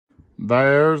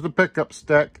There's the pickup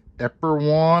stack. Epper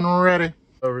one ready.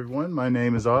 Hello everyone, my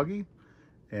name is Augie,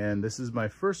 and this is my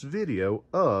first video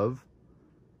of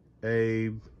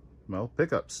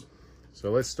pickups. So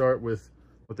let's start with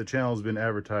what the channel's been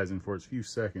advertising for its few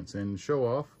seconds and show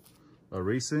off a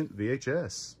recent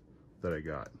VHS that I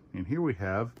got. And here we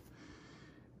have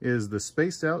is the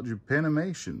spaced out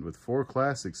Japanimation with 4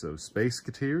 classics of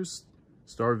Spaceketeers,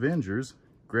 Starvengers,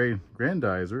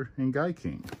 Grandizer, and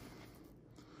Gaiking.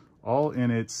 All in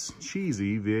its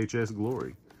cheesy VHS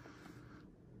glory.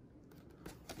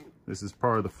 This is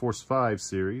part of the Force 5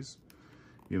 series.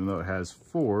 Even though it has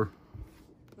four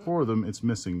of them, it's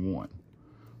missing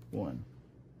one.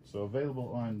 So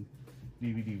available on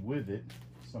DVD with it,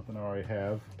 something I already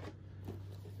have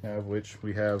which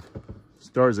we have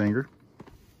Starvengers,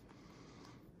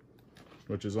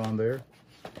 which is on there.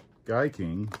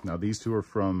 Gaiking. Now these two are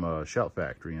from Shout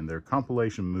Factory, and they're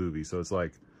compilation movies, so it's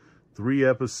like 3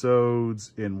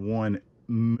 episodes in one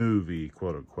movie,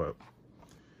 quote unquote.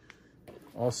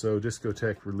 Also,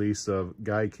 Discotheque release of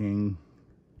Gaiking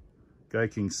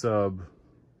sub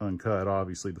uncut,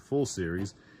 obviously the full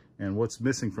series. And what's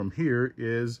missing from here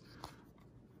is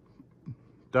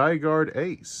Die Guard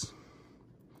Ace,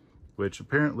 which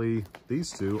apparently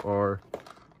these two are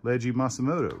Leiji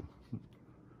Matsumoto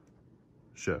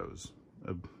shows.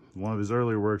 One of his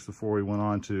earlier works before he went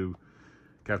on to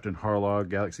Captain Harlock,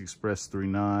 Galaxy Express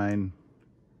 39,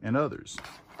 and others.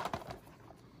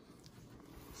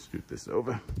 Scoot this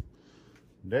over.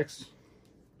 Next.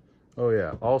 Oh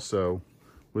yeah, also,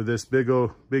 with this big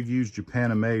huge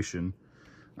Japanimation,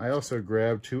 I also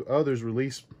grabbed 2 others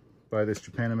released by this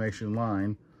Japanimation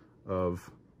line of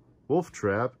Wolf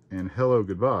Trap and Hello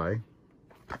Goodbye.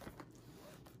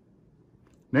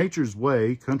 Nature's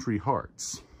Way, Country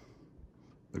Hearts.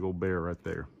 Big old bear right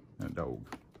there, and a dog.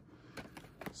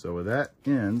 So with that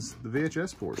ends the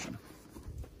VHS portion.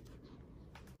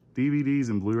 DVDs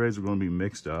and Blu-rays are going to be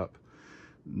mixed up.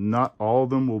 Not all of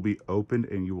them will be opened,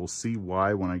 and you will see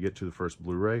why when I get to the first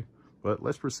Blu-ray. But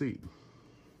let's proceed.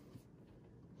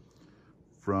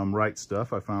 From Right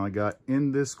Stuff, I finally got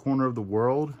In This Corner of the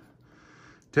World.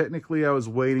 Technically, I was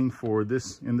waiting for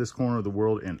this In This Corner of the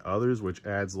World and Others, which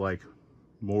adds like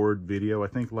more video. I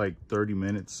think like 30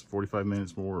 minutes, 45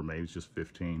 minutes more, or maybe it's just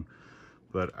 15.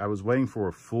 But I was waiting for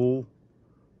a full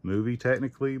movie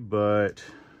technically, but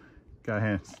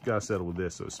gotta settle with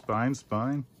this. So spine.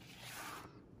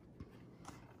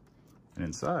 And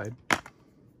inside, I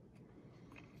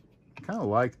kind of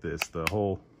like this, the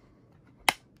whole,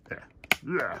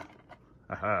 the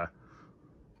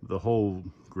whole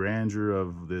grandeur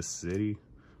of this city.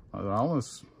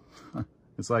 Almost,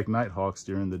 it's like Nighthawks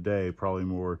during the day, probably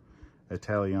more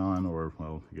Italian or,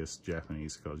 well, I guess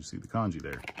Japanese, because you see the kanji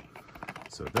there.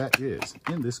 So that is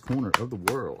In This Corner of the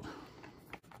World.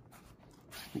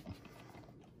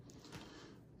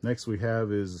 Next we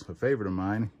have is a favorite of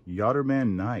mine,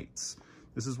 Yatterman Nights.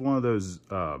 This is one of those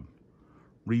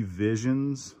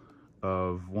revisions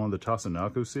of one of the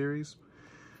Tatsunoko series.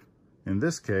 In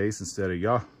this case, instead of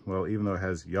even though it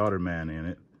has Yatterman in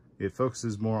it, it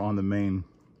focuses more on the main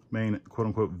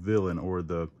quote-unquote villain, or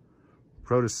the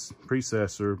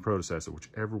predecessor,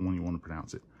 whichever one you want to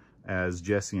pronounce it, as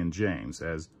Jesse and James,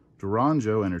 as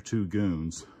Duranjo and her 2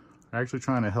 goons are actually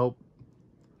trying to help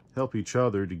each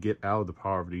other to get out of the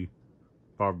poverty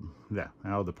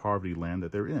land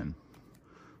that they're in.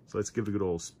 So let's give it a good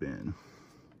old spin.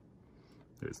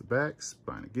 There's the back,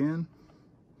 spine again.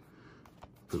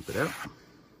 Poop it out.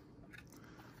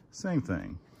 Same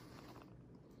thing.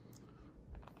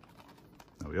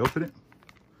 Now we open it.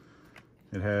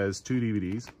 It has 2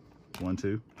 DVDs, 1,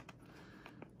 2.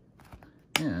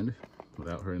 And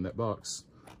without hurting that box,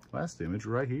 last image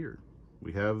right here,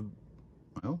 we have,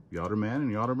 well, Yatterman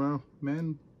and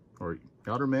Yatterman, or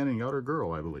Yatterman and Yatter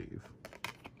Girl, I believe.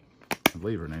 I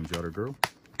believe her name's Yatter Girl.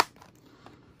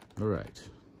 All right.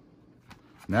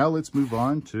 Now let's move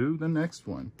on to the next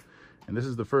one. And this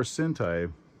is the first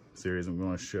Sentai series I'm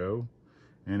going to show.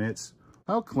 And it's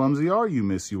How Clumsy Are You,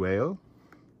 Miss Ueo?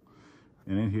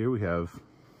 And in here we have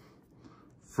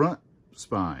front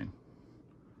spine,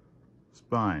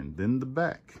 then the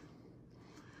back.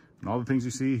 And all the things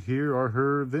you see here are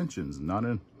her inventions, not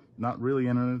really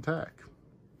in an attack.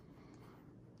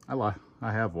 I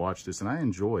have watched this and I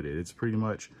enjoyed it. It's pretty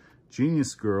much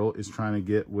Genius Girl is trying to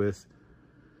get with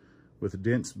a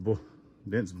dense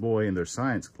boy in their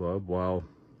science club, while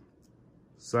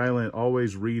Silent,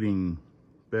 always reading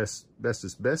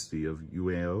bestest bestie of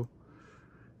Ueo,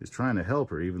 is trying to help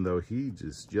her, even though he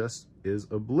just is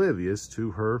oblivious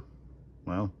to her,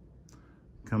 well,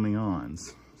 coming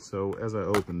ons. So as I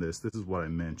open this is what I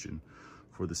mentioned.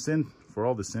 for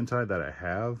all the Sentai that I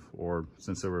have, or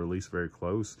since they were released very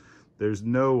close, there's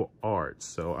no art,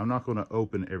 so I'm not going to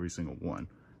open every single one.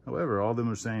 However, all of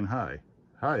them are saying hi.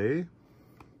 Hi.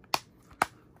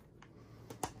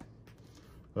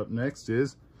 Up next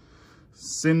is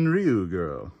Senryu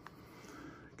Girl.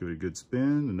 Give it a good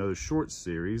spin. Another short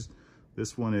series.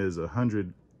 This one is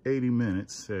 180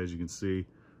 minutes, as you can see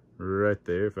right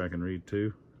there, if I can read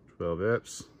too. 12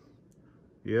 eps.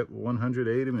 Yep,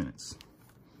 180 minutes.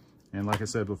 And like I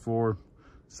said before,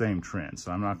 same trend,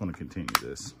 so I'm not going to continue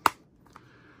this.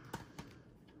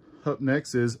 Up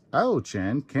next is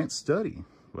Ao-chan Can't Study.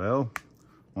 Well,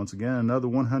 once again, another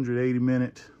 180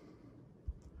 minute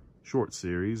short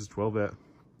series, 12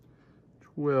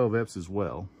 eps as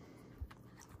well.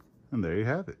 And there you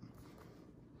have it.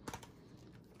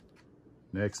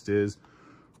 Next is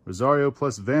Rosario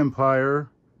plus Vampire,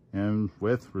 and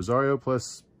with Rosario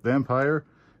plus Vampire,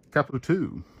 Capo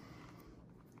 2.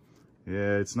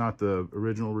 Yeah, it's not the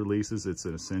original releases, it's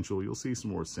an essential. You'll see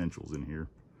some more essentials in here.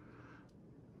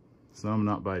 Some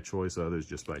not by choice, others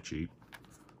just by cheap.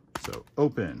 So,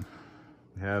 open.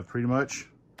 We have pretty much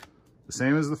the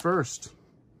same as the first.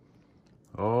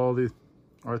 All the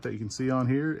art that you can see on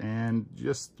here, and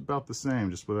just about the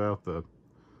same, just without the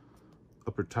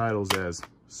upper titles as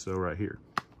so right here.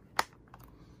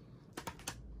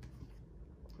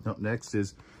 Up next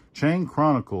is Chain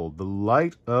Chronicle, The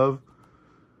Light of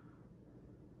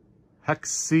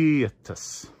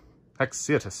Haecceitas,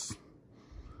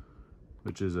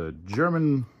 which is a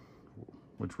German,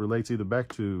 which relates either back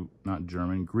to, not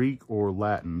German, Greek or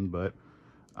Latin, but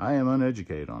I am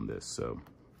uneducated on this, so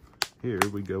here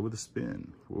we go with a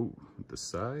spin. Whoa, the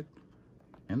side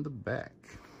and the back.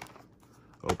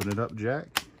 Open it up,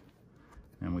 Jack,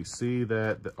 and we see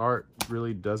that the art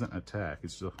really doesn't attack.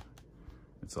 It's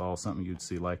all something you'd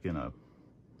see like in a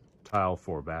tile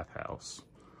for a bathhouse,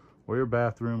 or your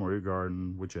bathroom, or your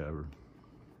garden, whichever.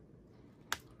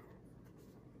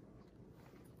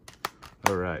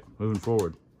 All right, moving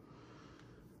forward.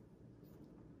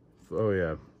 Oh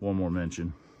yeah, one more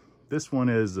mention. This one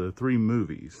is 3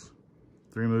 movies.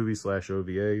 3 movies /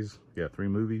 OVAs. Yeah, 3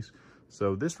 movies.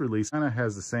 So this release kind of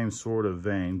has the same sort of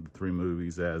vein, the 3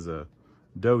 movies, as a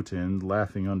Doten,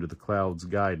 Laughing Under the Clouds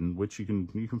Gaiden, which you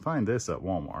can find this at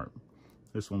Walmart.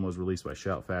 This one was released by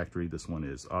Shout Factory. This one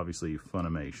is obviously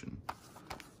Funimation.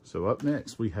 So up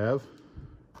next we have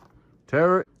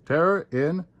Terror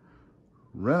in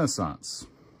Renaissance.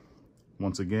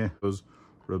 Once again, those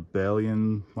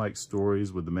rebellion-like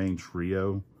stories with the main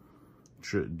trio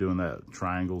doing that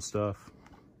triangle stuff.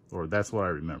 Or that's what I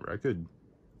remember.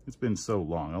 It's been so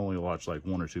long. I only watched like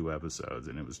 1 or 2 episodes,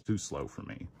 and it was too slow for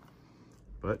me.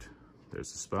 But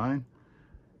there's the spine,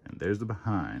 and there's the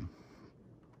behind.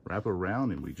 Wrap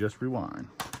around, and we just rewind.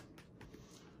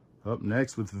 Up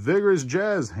next, with vigorous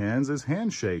jazz hands as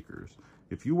handshakers.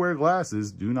 If you wear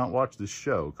glasses, do not watch this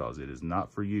show, because it is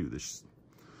not for you.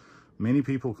 Many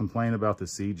people complain about the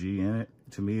CG in it.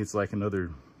 To me, it's like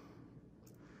another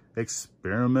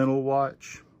experimental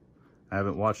watch. I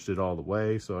haven't watched it all the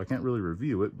way, so I can't really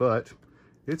review it, but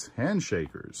it's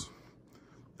handshakers.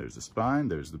 There's the spine,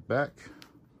 there's the back.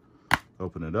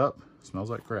 Open it up, smells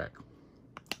like crack.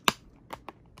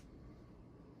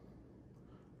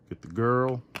 Get the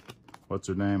girl. What's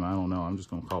her name? I don't know. I'm just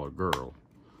going to call her Girl,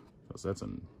 because that's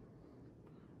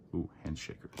ooh,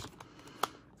 handshakers.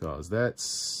 Because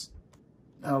that's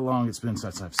how long it's been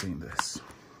since I've seen this.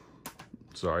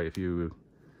 Sorry if you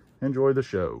enjoy the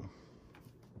show.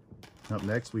 Up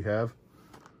next we have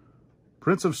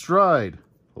Prince of Stride,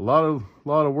 a lot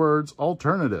of words,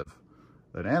 alternative,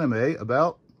 an anime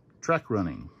about track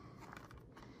running.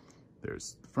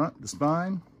 There's the front, the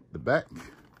spine, the back,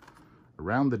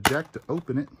 around the jack to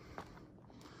open it.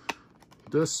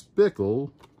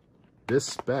 Despicable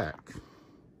this back.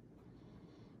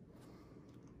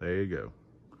 There you go.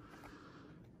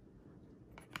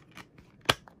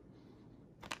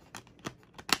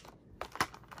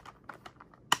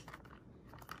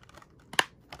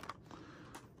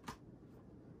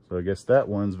 So I guess that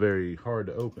one's very hard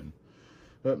to open.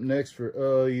 Up next, for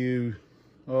all you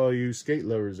skate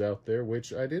lovers out there,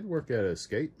 which I did work at a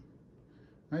skate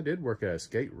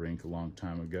rink a long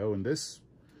time ago,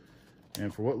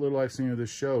 and for what little I've seen of this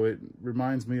show, it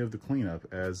reminds me of the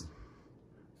cleanup, as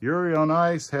Yuri on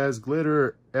Ice has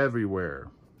glitter everywhere.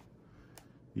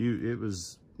 It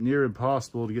was near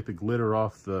impossible to get the glitter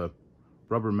off the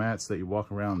rubber mats that you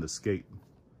walk around the skate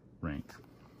rink.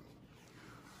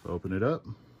 Open it up.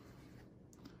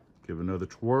 Give another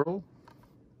twirl.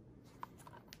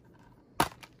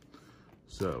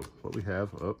 So what we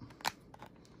have up.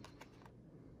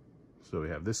 So we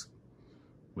have this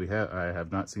I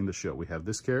have not seen the show. We have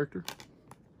this character.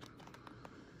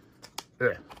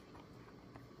 Go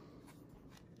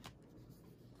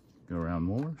around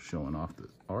more, showing off the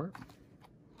art.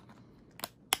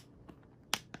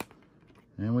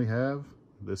 And we have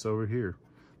this over here.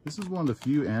 This is one of the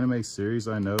few anime series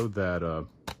I know that,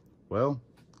 well,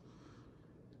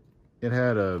 it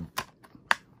had a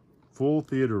full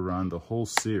theater run, the whole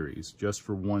series, just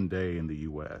for one day in the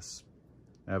US.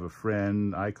 I have a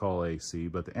friend I call AC,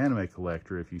 but the anime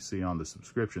collector, if you see on the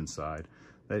subscription side,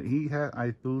 that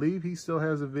I believe he still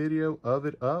has a video of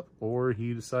it up, or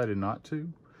he decided not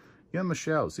to. Give him a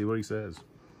shout, see what he says.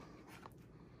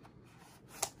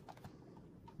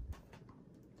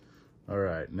 All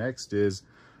right, next is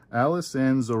Alice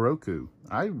and Zoroku.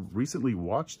 I recently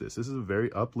watched this. This is a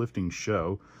very uplifting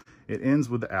show. It ends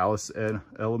with the Alice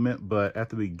element, but at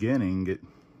the beginning,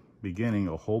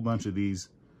 a whole bunch of these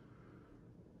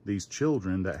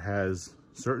children that has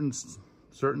certain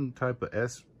type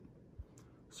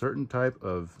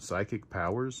of psychic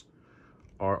powers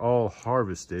are all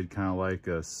harvested, kind of like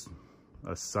a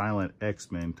silent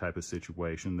X-Men type of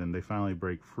situation. Then they finally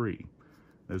break free.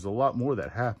 There's a lot more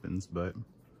that happens, but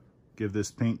give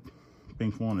this pink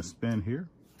one a spin here.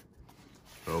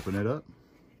 Open it up.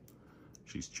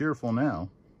 She's cheerful now.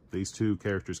 These two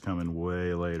characters come in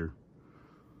way later.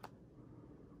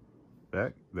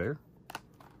 Back there.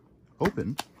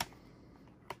 Open.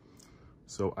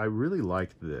 So I really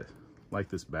like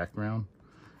this background.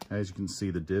 As you can see,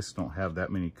 the discs don't have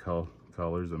that many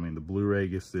colors. I mean, the Blu-ray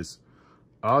gives this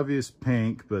obvious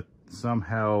pink, but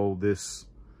somehow this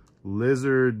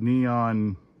lizard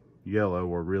neon yellow,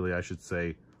 or really I should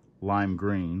say lime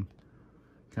green,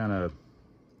 kind of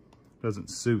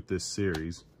doesn't suit this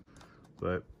series.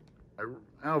 But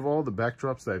out of all the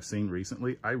backdrops that I've seen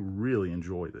recently, I really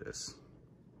enjoy this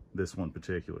one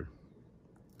particular.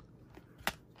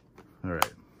 All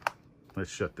right,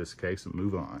 let's shut this case and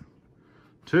move on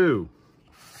to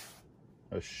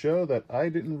a show that I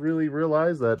didn't really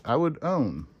realize that I would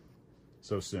own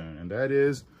so soon, and that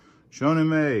is Shonen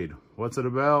Maid. What's it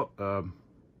about? A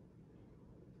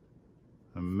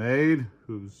maid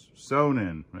who's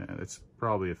Shonen. Man, it's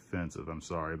probably offensive, I'm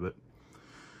sorry, but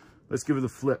let's give it a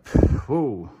flip.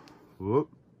 Whoa, whoop,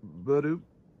 ba-doop,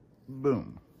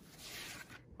 boom.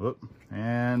 Whoop,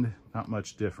 and not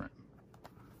much different.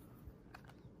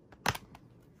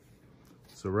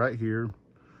 So right here,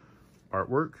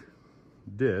 artwork,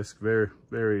 disc,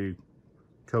 very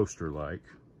coaster-like.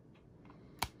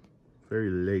 Very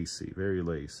lacy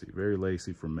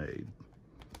for Maid,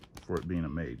 for it being a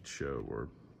maid show,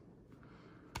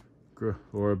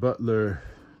 or a butler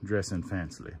dressing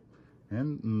fancily.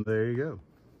 And there you go.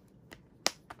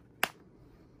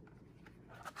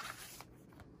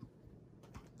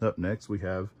 Up next, we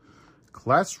have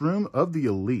Classroom of the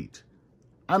Elite.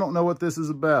 I don't know what this is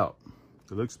about.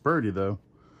 It looks pretty, though.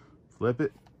 Flip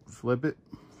it, flip it,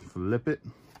 flip it.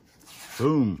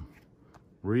 Boom.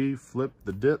 Re-flip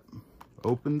the dip.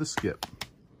 Open the skip.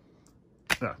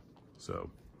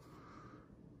 So,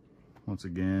 once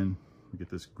again, we get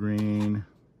this green.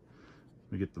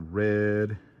 We get the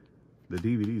red. The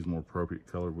DVD is more appropriate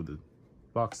color with the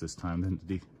box this time than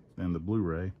the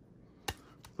Blu-ray.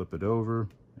 Flip it over,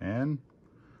 and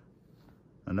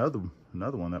another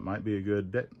one that might be a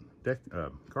good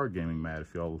card gaming mat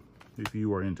if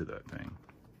you are into that thing.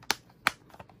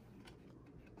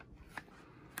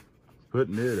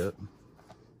 Putting it up.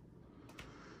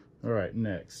 All right,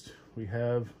 next we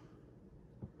have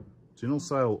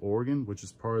Genocidal Organ, which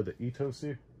is part of the Itoh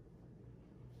series,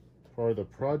 part of the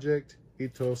Project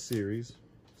Itoh series.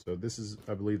 So this is,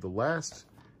 I believe, the last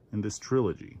in this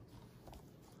trilogy.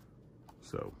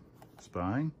 So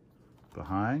spine,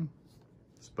 behind,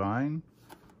 spine,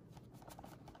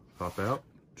 pop out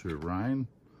to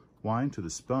wind to the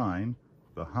spine,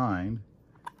 behind,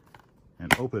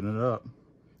 and open it up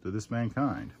to this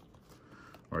mankind.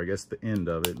 Or I guess the end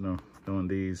of it,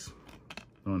 knowing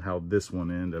how this one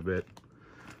ends, I bet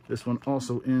this one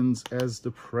also ends as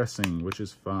depressing, which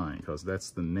is fine, because that's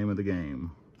the name of the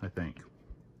game, I think.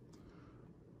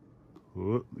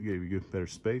 Whoop, gave you better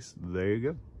space. There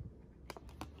you go.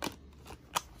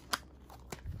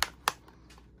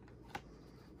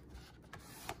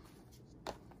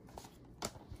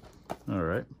 All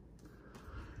right.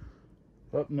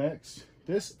 Up next,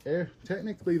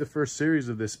 technically the first series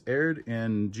of this aired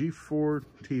in G4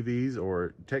 TV's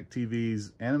or Tech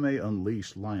TV's Anime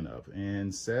Unleashed lineup,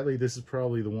 and sadly this is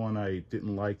probably the one I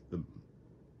didn't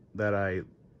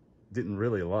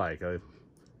really like. I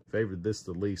favored this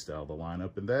the least out of the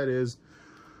lineup, and that is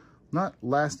not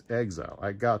Last Exile.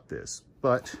 I got this,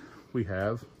 but we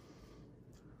have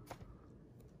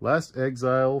Last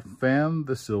Exile, Fan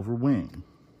the Silver Wing.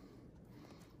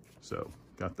 So,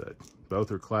 got that.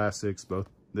 Both are classics. Both.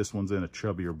 This one's in a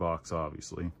chubbier box,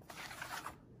 obviously.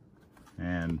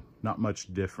 And not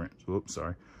much difference. Oops,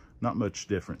 sorry. Not much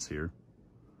difference here.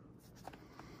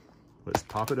 Let's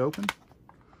pop it open.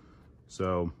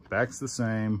 So, back's the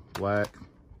same. Black,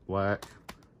 black,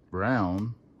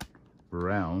 brown,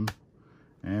 brown.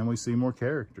 And we see more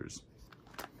characters.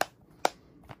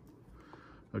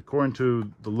 According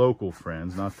to the local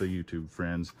friends, not the YouTube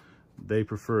friends, they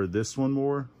prefer this one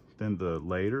more than the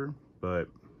later, but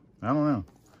I don't know.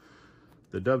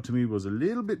 The dub to me was a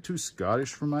little bit too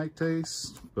Scottish for my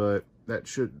taste, but that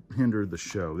should hinder the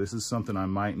show. This is something I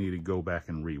might need to go back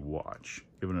and re-watch.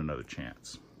 Give it another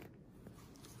chance.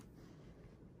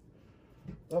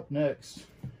 Up next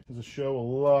is a show a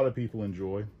lot of people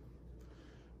enjoy,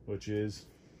 which is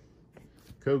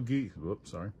Code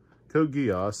Geass,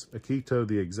 Akito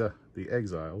the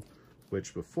Exiled,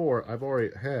 which before I've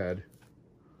already had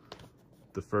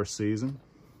the first season,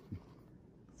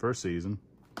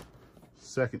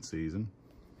 second season,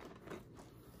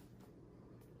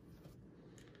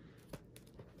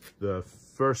 the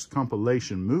first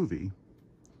compilation movie,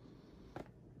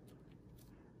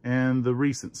 and the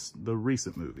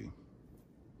recent movie.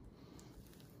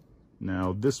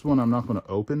 Now this one I'm not going to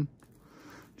open,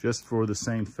 just for the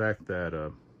same fact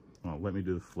that well, let me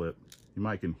do the flip. You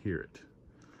might can hear it.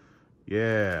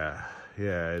 Yeah,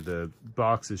 the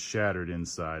box is shattered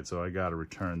inside, so I got to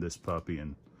return this puppy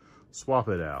and swap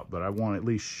it out. But I want to at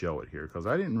least show it here because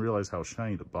I didn't realize how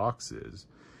shiny the box is,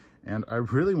 and I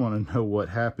really want to know what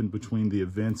happened between the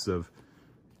events of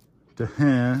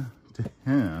Then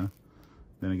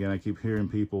again, I keep hearing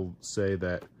people say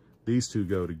that these two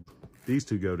go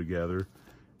together,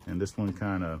 and this one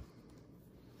kind of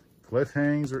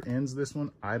cliffhangs or ends this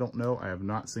one. I don't know. I have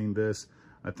not seen this.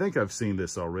 I think I've seen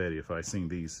this already if I've seen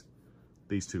these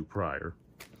two prior.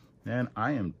 And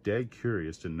I am dead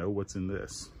curious to know what's in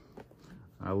this.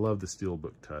 I love the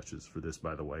steelbook touches for this,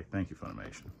 by the way. Thank you,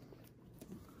 Funimation.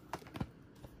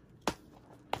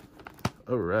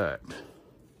 All right.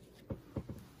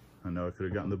 I know I could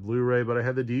have gotten the Blu-ray, but I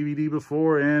had the DVD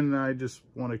before, and I just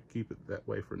want to keep it that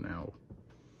way for now.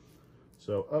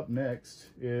 So up next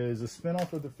is a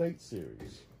spinoff of the Fate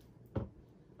series.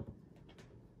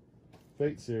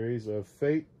 Fate series of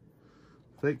Fate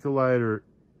Collide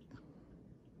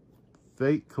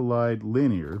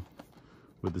Linear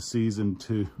with the season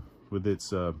 2, with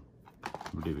its I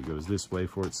believe it goes this way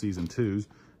for its season 2s.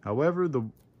 However,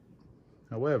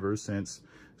 since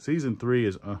season 3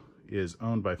 is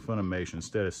owned by Funimation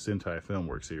instead of Sentai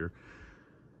Filmworks here,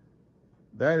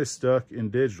 that is stuck in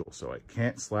digital, so I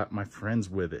can't slap my friends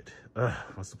with it.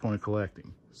 What's the point of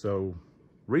collecting? So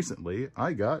recently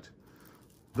I got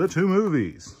the 2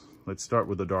 movies. Let's start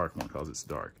with the dark one because it's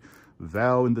dark.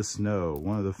 Vow in the Snow,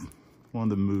 one of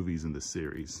the movies in the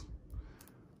series.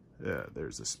 Yeah,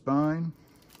 there's a spine.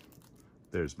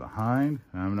 There's behind.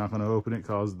 I'm not going to open it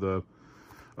because the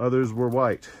others were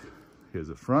white. Here's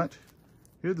the front.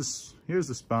 Here's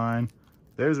the spine.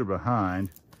 There's her behind.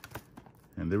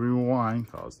 And then we rewind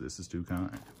because this is too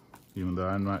kind. Even though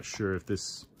I'm not sure if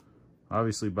this,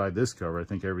 obviously by this cover, I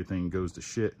think everything goes to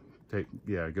shit.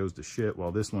 It goes to shit.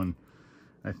 While this one,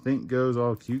 I think goes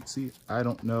all cutesy. I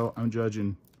don't know. I'm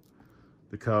judging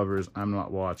the covers. I'm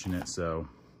not watching it. So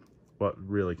what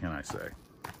really can I say?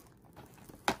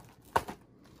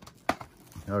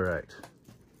 All right.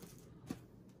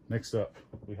 Next up,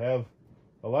 we have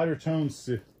a lighter tone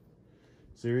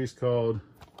series called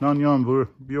Nonyon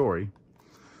Biyori.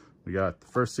 We got the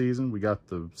first season, we got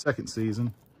the second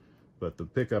season, but the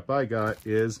pickup I got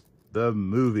is the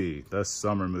movie, the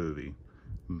summer movie.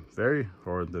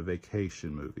 Or the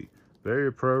vacation movie. Very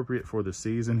appropriate for the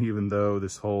season, even though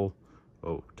this whole,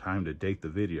 time to date the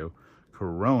video,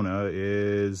 Corona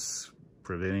is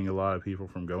preventing a lot of people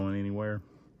from going anywhere.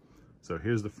 So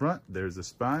here's the front, there's the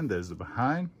spine, there's the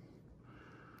behind.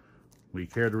 We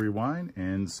care to rewind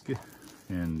and skip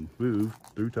and move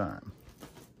through time.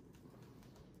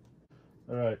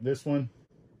 All right, this one,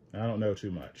 I don't know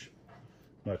too much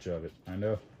of it. I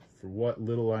know, for what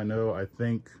little I know, I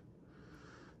think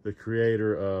the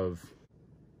creator of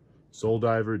Soul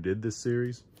Diver did this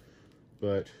series,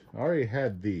 but I already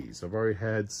had these. I've already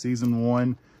had season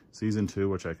 1, season 2,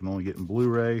 which I can only get in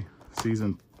Blu-ray,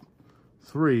 season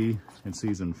 3, and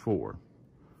season 4.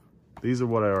 These are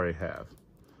what I already have.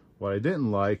 What I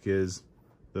didn't like is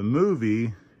the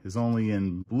movie is only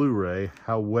in Blu-ray.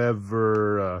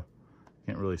 However,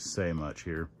 can't really say much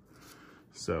here.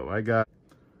 So I got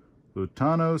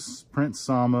Utano's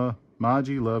PrinceSama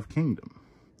Maji Love Kingdom.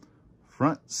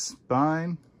 Front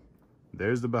spine,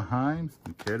 there's the behind.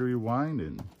 And care to rewind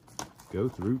and go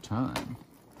through time.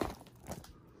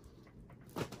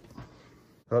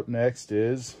 Up next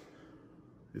is,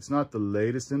 it's not the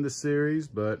latest in the series,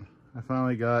 but I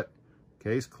finally got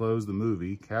Case Closed, the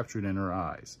movie, Captured in Her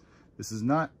Eyes. This is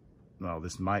not, well,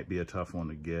 this might be a tough one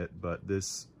to get, but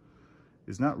this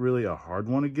is not really a hard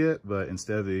one to get, but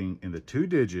instead of being in the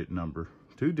two-digit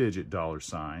dollar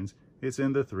signs, it's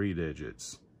in the 3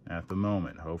 digits at the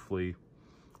moment. Hopefully,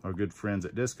 our good friends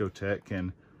at Discotech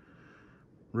can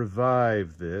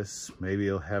revive this. Maybe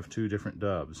it'll have 2 different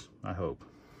dubs, I hope.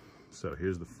 So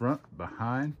here's the front,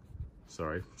 behind,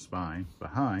 sorry, spine,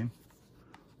 behind.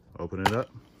 Open it up.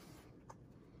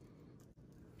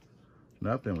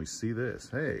 And we see this.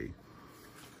 Hey,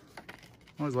 I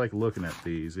always like looking at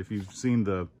these. If you've seen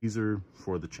the teaser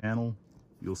for the channel,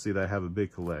 you'll see that I have a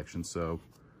big collection. So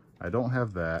I don't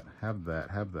have that, have that,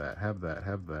 have that, have that,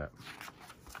 have that.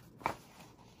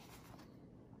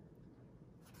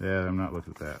 Yeah, I'm not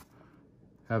looking at that.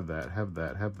 Have that, have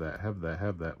that, have that, have that,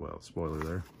 have that. Well, spoiler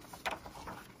there.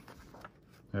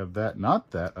 Have that,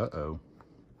 not that, uh-oh.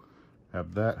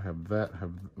 Have that, have,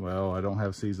 well, I don't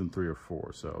have season 3 or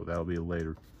 4, so that'll be a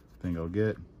later thing I'll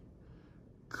get.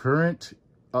 Current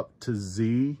up to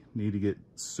Z, need to get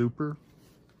super.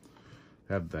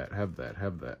 Have that, have that,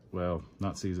 have that. Well,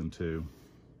 not season 2.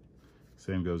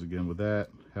 Same goes again with that.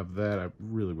 Have that, I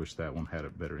really wish that one had a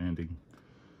better ending.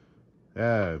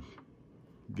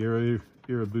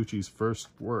 Hirabuchi's first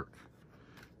work.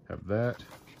 Have that.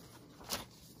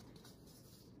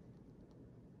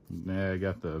 Nah, I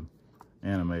got the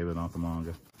anime, but not the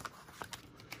manga.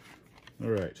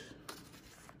 Alright.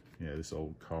 Yeah, this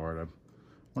old card. I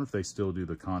wonder if they still do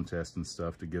the contest and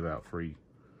stuff to give out free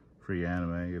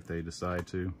anime if they decide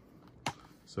to.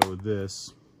 So with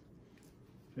this,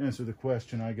 to answer the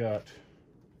question, I got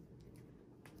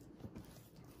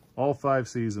all 5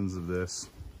 seasons of this.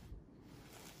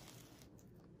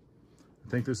 I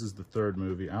think this is the 3rd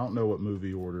movie. I don't know what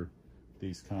movie order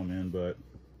these come in, but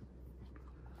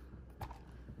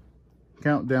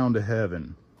Countdown to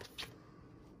Heaven,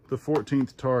 The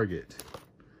 14th Target,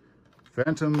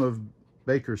 Phantom of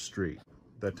Baker Street,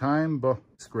 The Time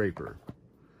Scraper,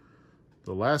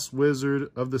 The Last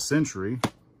Wizard of the Century,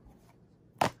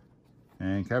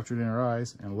 and Captured in Her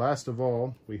Eyes. And last of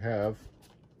all, we have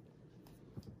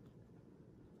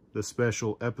the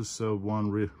special episode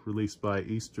 1 released by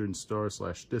Eastern Star /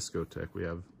 Discotech. We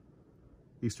have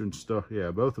Eastern Star, yeah,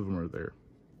 both of them are there.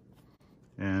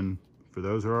 And for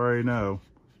those who already know,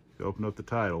 if you open up the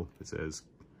title, it says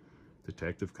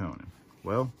Detective Conan.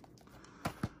 Well,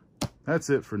 that's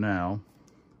it for now.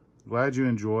 Glad you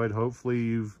enjoyed. Hopefully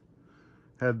you've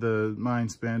had the mind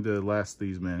span to last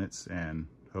these minutes, and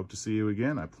hope to see you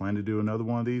again. I plan to do another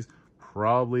one of these.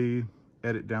 Probably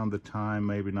edit down the time,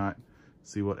 maybe not,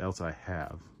 see what else I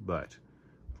have. But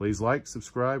please like,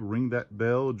 subscribe, ring that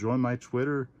bell, join my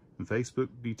Twitter and Facebook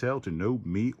detail to know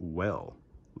me well.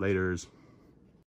 Laters.